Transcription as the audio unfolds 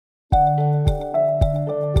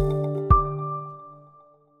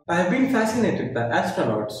I have been fascinated by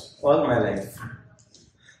astronauts all my life.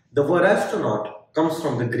 The word astronaut comes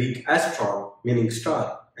from the Greek astron, meaning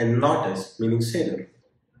star, and nautis, meaning sailor.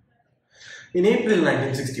 In April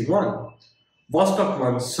 1961, Vostok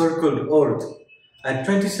 1 circled Earth at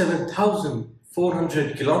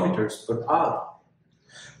 27,400 kilometers per hour,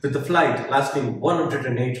 with the flight lasting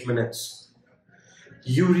 108 minutes.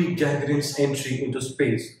 Yuri Gagarin's entry into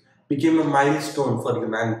space became a milestone for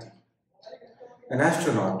humanity. An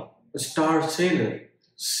astronaut, a star sailor,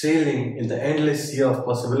 sailing in the endless sea of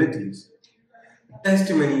possibilities, a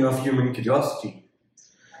testimony of human curiosity,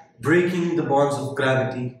 breaking the bonds of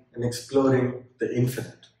gravity and exploring the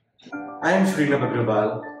infinite. I am Shreenabh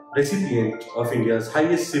Agrawal, recipient of India's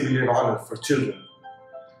highest civilian honor for children,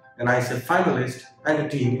 an ISEF finalist and a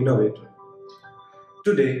teen innovator.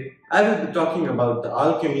 Today, I will be talking about the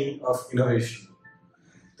alchemy of innovation,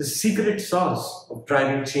 the secret sauce of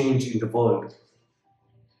driving change in the world.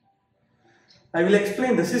 I will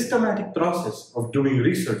explain the systematic process of doing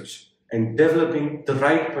research and developing the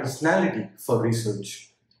right personality for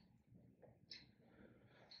research.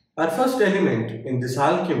 Our first element in this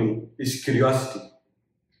alchemy is curiosity.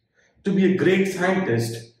 To be a great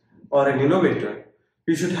scientist or an innovator,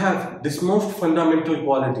 you should have this most fundamental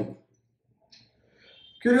quality.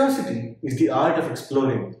 Curiosity is the art of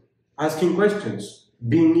exploring, asking questions,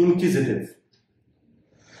 being inquisitive.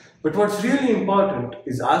 But what's really important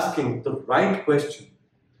is asking the right question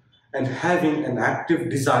and having an active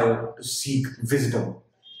desire to seek wisdom.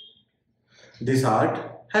 This art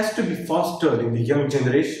has to be fostered in the young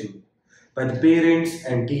generation by the parents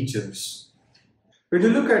and teachers. When you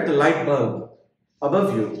look at the light bulb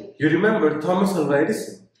above you, you remember Thomas Alva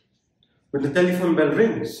Edison. When the telephone bell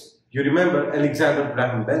rings, you remember Alexander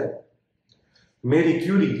Graham Bell. Marie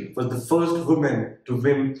Curie was the first woman to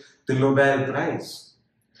win the Nobel Prize.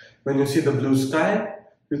 When you see the blue sky,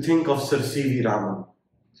 you think of Sir C.V. Raman.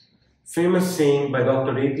 Famous saying by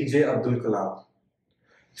Dr. APJ Abdul Kalam,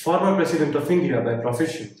 former President of India by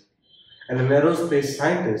profession and an aerospace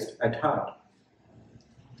scientist at heart.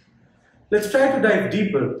 Let's try to dive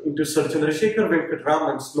deeper into Sir Chandrasekhar Venkat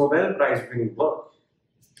Raman's Nobel Prize winning work.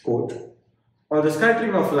 Quote, on the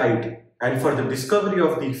scattering of light and for the discovery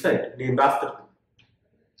of the effect named after him.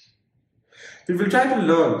 We will try to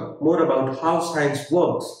learn more about how science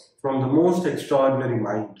works from the most extraordinary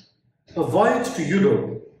mind. A voyage to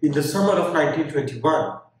Europe in the summer of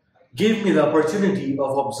 1921 gave me the opportunity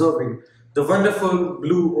of observing the wonderful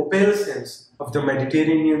blue opalescence of the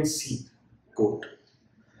Mediterranean Sea. Quote.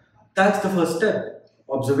 That's the first step,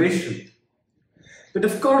 observation. But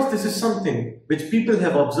of course this is something which people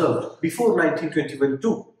have observed before 1921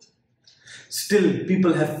 too. Still,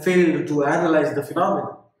 people have failed to analyze the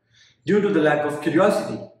phenomenon due to the lack of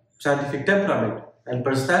curiosity, scientific temperament, and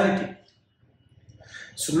personality.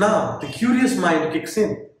 So now the curious mind kicks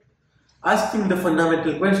in, asking the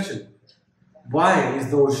fundamental question, why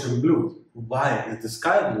is the ocean blue? Why is the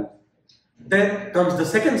sky blue? Then comes the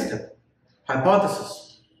second step,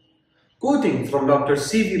 hypothesis. Quoting from Dr.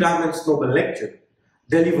 C.V. Raman's Nobel lecture,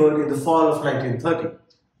 delivered in the fall of 1930.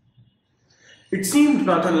 It seemed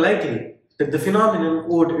not unlikely that the phenomenon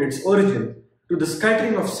owed its origin to the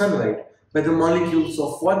scattering of sunlight by the molecules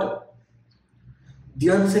of water. The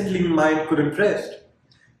unsettling mind couldn't rest.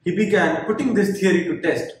 He began putting this theory to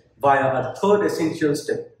test via our third essential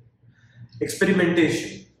step,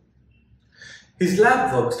 experimentation. His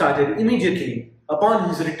lab work started immediately upon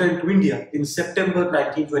his return to India in September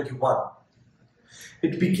 1921.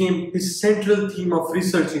 It became his central theme of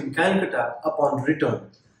research in Calcutta upon return.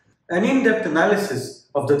 An in-depth analysis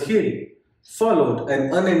of the theory followed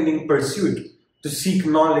an unending pursuit to seek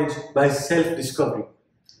knowledge by self-discovery,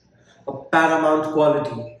 a paramount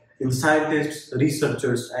quality in scientists,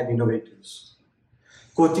 researchers, and innovators.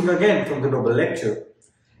 Quoting again from the Nobel lecture,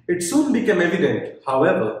 it soon became evident,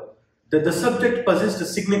 however, that the subject possessed a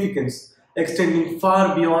significance extending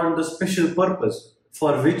far beyond the special purpose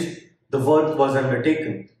for which the work was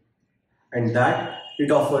undertaken, and that it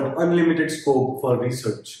offered unlimited scope for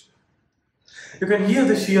research. You can hear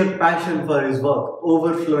the sheer passion for his work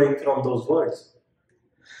overflowing from those words.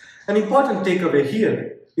 An important takeaway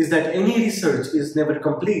here is that any research is never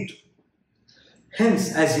complete.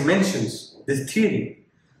 Hence, as he mentions, this theory,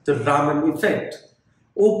 the Raman effect,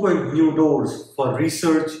 opened new doors for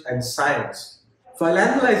research and science. While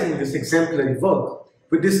analyzing this exemplary work,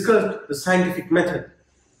 we discussed the scientific method: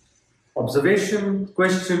 observation,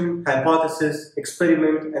 question, hypothesis,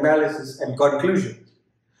 experiment, analysis, and conclusion.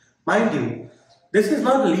 Mind you, this is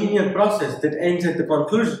not a linear process that ends at the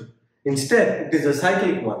conclusion. Instead, it is a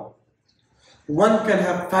cyclic one. One can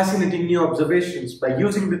have fascinating new observations by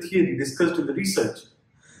using the theory discussed in the research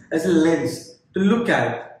as a lens to look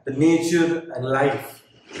at the nature and life,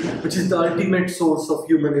 which is the ultimate source of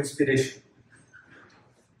human inspiration.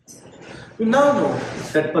 We now know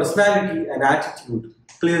that personality and attitude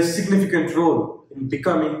play a significant role in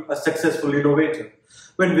becoming a successful innovator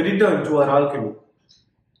when we return to our alchemy.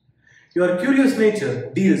 Your curious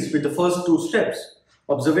nature deals with the first two steps,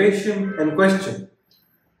 observation and question.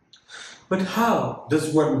 But how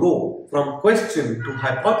does one go from question to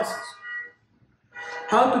hypothesis?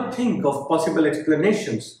 How to think of possible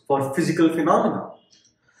explanations for physical phenomena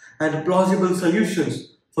and plausible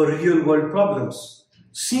solutions for real-world problems,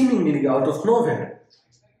 seemingly out of nowhere.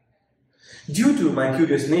 Due to my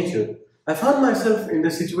curious nature, I found myself in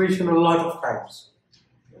this situation a lot of times.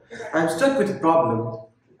 I am stuck with a problem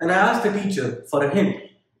and I ask the teacher for a hint.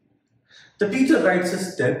 The teacher writes a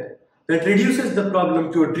step that reduces the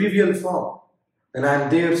problem to a trivial form, and I am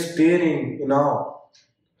there staring in awe.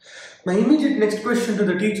 My immediate next question to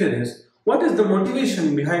the teacher is, what is the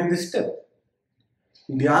motivation behind this step?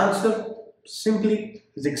 The answer simply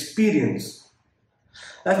is experience.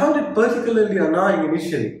 I found it particularly annoying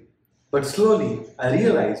initially, but slowly I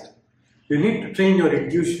realized you need to train your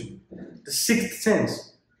intuition, the sixth sense,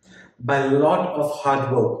 by a lot of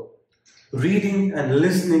hard work, reading and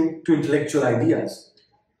listening to intellectual ideas.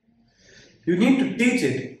 You need to teach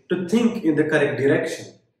it to think in the correct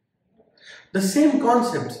direction. The same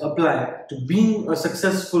concepts apply to being a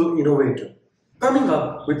successful innovator. Coming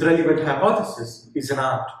up with relevant hypotheses is an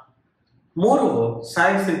art. Moreover,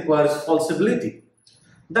 science requires falsibility.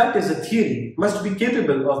 That is, a theory must be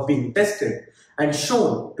capable of being tested and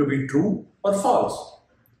shown to be true or false.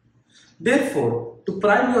 Therefore, to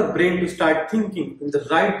prime your brain to start thinking in the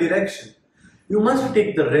right direction, you must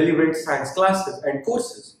take the relevant science classes and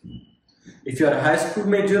courses. If you are a high school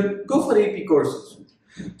major, go for AP courses.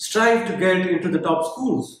 Strive to get into the top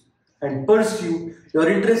schools and pursue your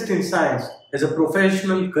interest in science as a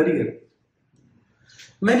professional career.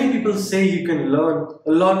 Many people say you can learn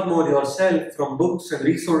a lot more yourself from books and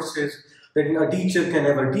resources than a teacher can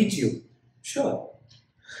ever teach you. Sure.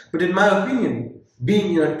 But in my opinion,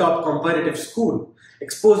 being in a top comparative school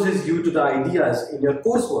exposes you to the ideas in your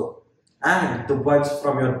coursework and the ones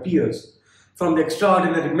from your peers, from the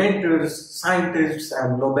extraordinary mentors, scientists,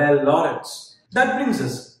 and Nobel laureates. That brings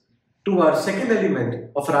us to our second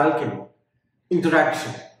element of our alchemy,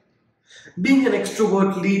 interaction. Being an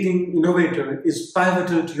extrovert leading innovator is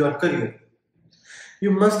pivotal to your career.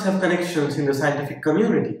 You must have connections in the scientific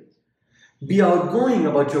community. Be outgoing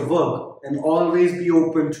about your work and always be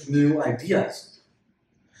open to new ideas.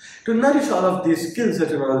 To nourish all of these skills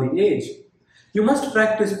at an early age, you must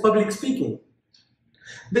practice public speaking.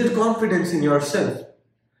 Build confidence in yourself.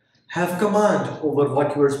 Have command over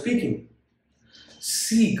what you are speaking.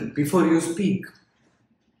 Seek before you speak.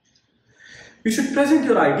 You should present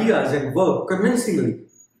your ideas and work convincingly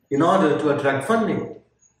in order to attract funding,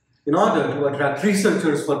 in order to attract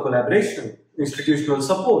researchers for collaboration, institutional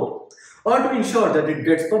support, or to ensure that it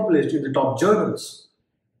gets published in the top journals.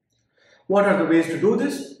 What are the ways to do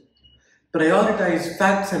this? Prioritize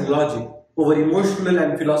facts and logic over emotional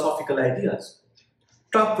and philosophical ideas.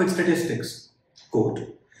 Talk with statistics. Quote,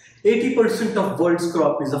 80% of world's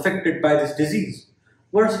crop is affected by this disease,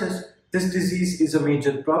 versus this disease is a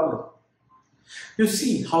major problem. You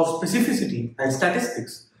see how specificity and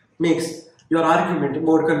statistics makes your argument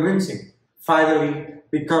more convincing. Finally,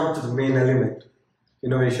 we come to the main element,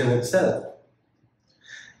 innovation itself.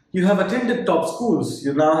 You have attended top schools,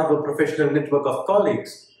 you now have a professional network of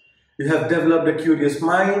colleagues, you have developed a curious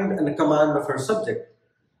mind and a command of your subject.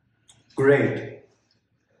 Great.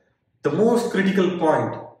 The most critical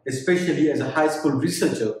point, especially as a high school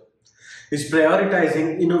researcher, is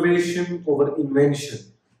prioritizing innovation over invention.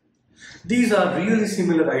 These are really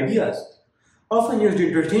similar ideas, often used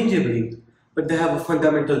interchangeably, but they have a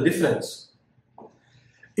fundamental difference.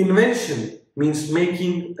 Invention means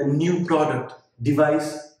making a new product,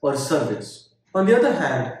 device, or service. On the other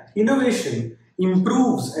hand, innovation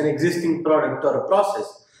improves an existing product or a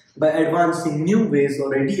process by advancing new ways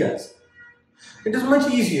or ideas. It is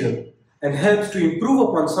much easier and helps to improve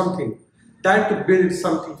upon something than to build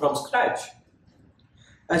something from scratch.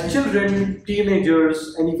 As children,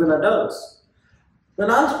 teenagers, and even adults, when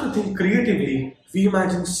asked to think creatively, we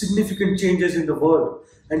imagine significant changes in the world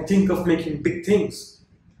and think of making big things.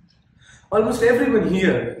 Almost everyone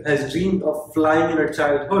here has dreamed of flying in our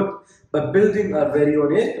childhood by building our very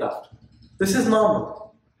own aircraft. This is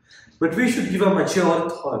normal, but we should give a mature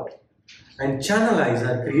thought and channelize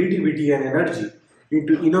our creativity and energy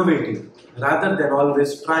into innovating rather than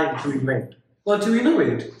always trying to invent. Well, to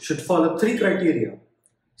innovate should follow three criteria: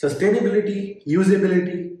 sustainability,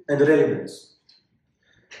 usability, and relevance.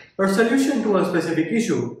 Our solution to a specific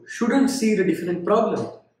issue shouldn't seed a different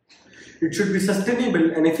problem. It should be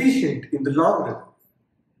sustainable and efficient in the long run.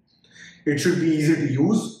 It should be easy to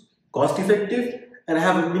use, cost-effective, and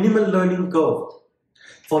have a minimal learning curve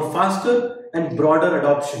for faster and broader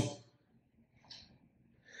adoption.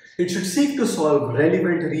 It should seek to solve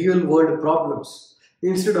relevant real-world problems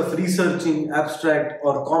instead of researching abstract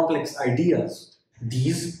or complex ideas.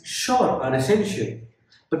 These, sure, are essential,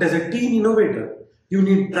 but as a teen innovator, you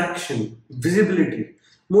need traction, visibility,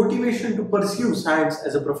 motivation to pursue science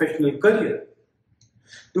as a professional career.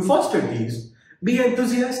 To foster these, be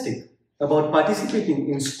enthusiastic about participating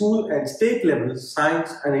in school and state level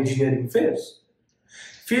science and engineering fairs.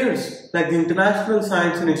 Fairs like the International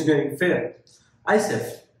Science and Engineering Fair,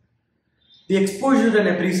 ISEF. The exposure and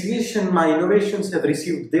appreciation my innovations have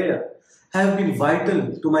received there have been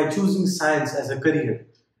vital to my choosing science as a career.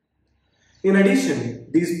 In addition,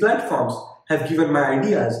 these platforms have given my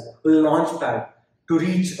ideas a launchpad to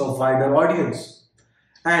reach a wider audience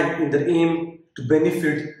and in the aim to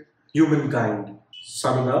benefit humankind.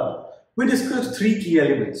 Summing up, we discussed three key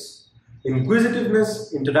elements: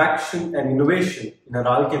 inquisitiveness, interaction, and innovation in our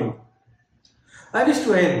alchemy. I wish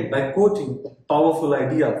to end by quoting a powerful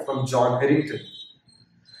idea from John Harrington.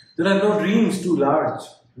 There are no dreams too large,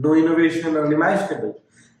 no innovation unimaginable,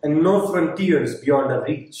 and no frontiers beyond our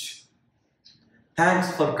reach.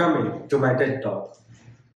 Thanks for coming to my TED Talk.